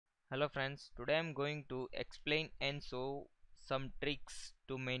Hello friends, today I'm going to explain and show some tricks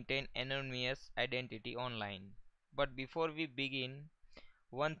to maintain anonymous identity online. But before we begin,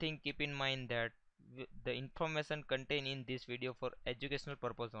 one thing keep in mind that the information contained in this video for educational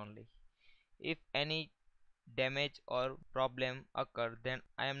purpose only. If any damage or problem occur, then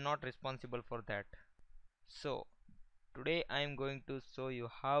I am not responsible for that. So today I am going to show you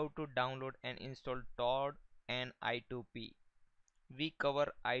how to download and install Tor and I2P. We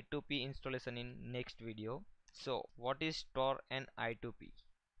cover I2P installation in next video. So what is Tor and I2P?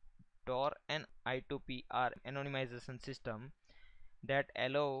 Tor and I2P are anonymization system that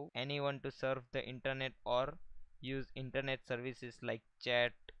allow anyone to surf the internet or use internet services like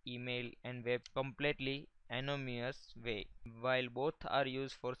chat, email and web completely anonymous way. While both are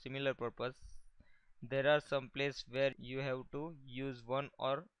used for similar purpose, there are some places where you have to use one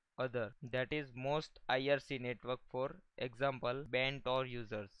or other, that is most IRC network, for example banned Tor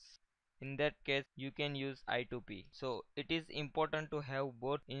users. In that case you can use I2P. So it is important to have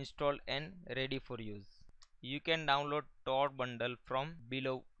both installed and ready for use. You can download Tor bundle from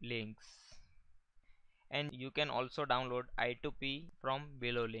below links, and you can also download I2P from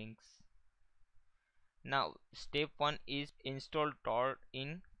below links. Now step 1 is install Tor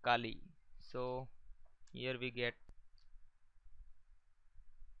in Kali. So here we get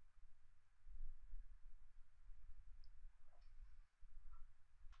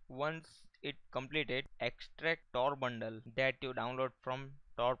once it completed, extract Tor bundle that you download from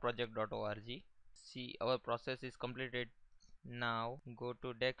torproject.org. See, our process is completed. Now go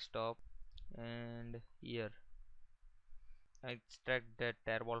to desktop and here extract that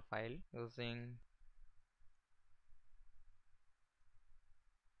tarball file using.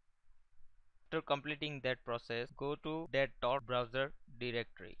 After completing that process, go to that Tor browser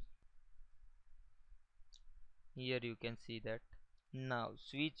directory. Here you can see that. Now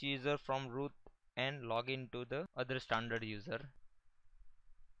switch user from root and log in to the other standard user.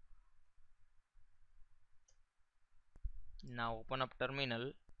 Now open up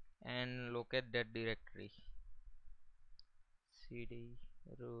terminal and locate that directory. cd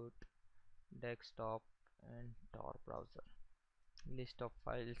root desktop and Tor browser, list of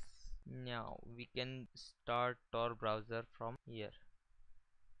files. Now we can start Tor browser from here.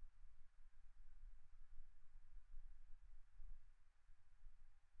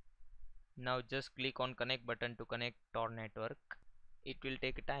 Now just click on connect button to connect Tor network. It will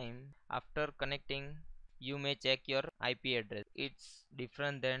take time. After connecting, you may check your IP address. It's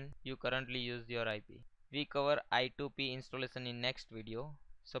different than you currently use your IP. We cover I2P installation in next video.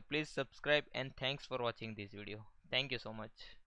 So please subscribe and thanks for watching this video. Thank you so much.